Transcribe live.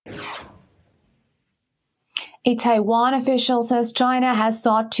A Taiwan official says China has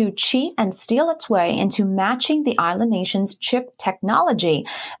sought to cheat and steal its way into matching the island nation's chip technology,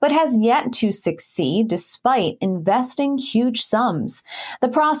 but has yet to succeed despite investing huge sums. The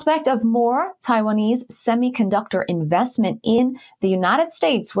prospect of more Taiwanese semiconductor investment in the United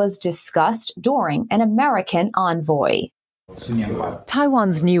States was discussed during an American envoy.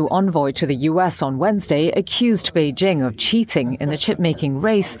 Taiwan's new envoy to the U.S. on Wednesday accused Beijing of cheating in the chip-making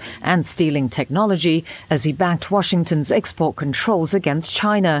race and stealing technology as he backed Washington's export controls against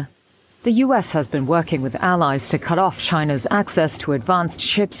China. The U.S. has been working with allies to cut off China's access to advanced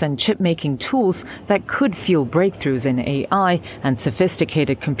chips and chip-making tools that could fuel breakthroughs in AI and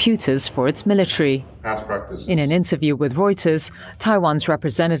sophisticated computers for its military. In an interview with Reuters, Taiwan's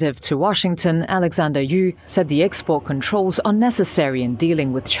representative to Washington, Alexander Yu, said the export controls are necessary in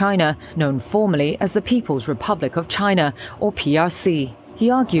dealing with China, known formally as the People's Republic of China, or PRC. He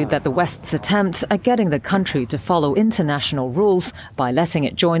argued that the West's attempt at getting the country to follow international rules by letting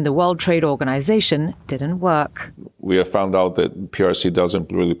it join the World Trade Organization didn't work. We have found out that PRC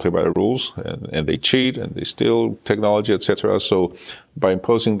doesn't really play by the rules, and they cheat and they steal technology, etc. So by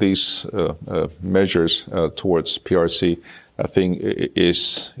imposing these measures towards PRC, I think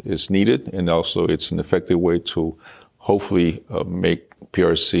is needed, and also it's an effective way to hopefully make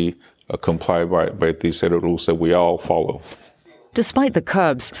PRC comply by these set of rules that we all follow. Despite the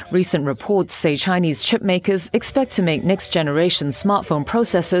curbs, recent reports say Chinese chip makers expect to make next-generation smartphone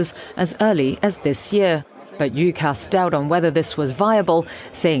processors as early as this year. But Yu cast doubt on whether this was viable,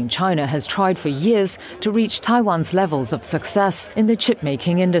 saying China has tried for years to reach Taiwan's levels of success in the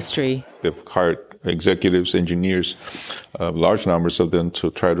chip-making industry. They've hired executives, engineers, large numbers of them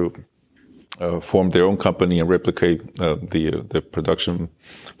to try to form their own company and replicate the production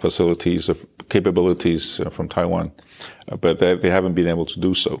facilities of capabilities from Taiwan, but they haven't been able to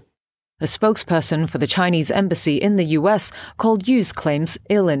do so. A spokesperson for the Chinese embassy in the U.S. called Yu's claims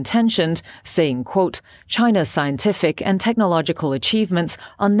ill-intentioned, saying, quote, "China's scientific and technological achievements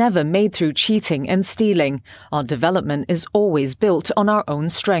are never made through cheating and stealing. Our development is always built on our own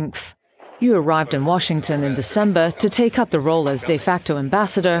strength." Yu arrived in Washington in December to take up the role as de facto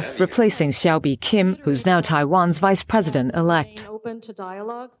ambassador, replacing Xiaobi Kim, who's now Taiwan's vice president-elect.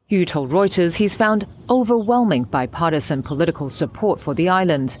 Yu told Reuters he's found overwhelming bipartisan political support for the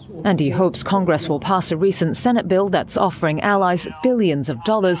island, and he hopes Congress will pass a recent Senate bill that's offering allies billions of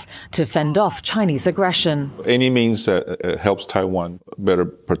dollars to fend off Chinese aggression. Any means that helps Taiwan better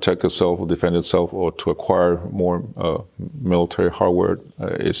protect itself or defend itself or to acquire more military hardware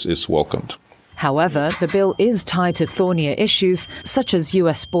is welcomed. However, the bill is tied to thornier issues such as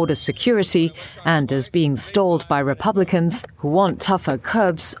U.S. border security and is being stalled by Republicans who want tougher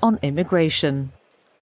curbs on immigration.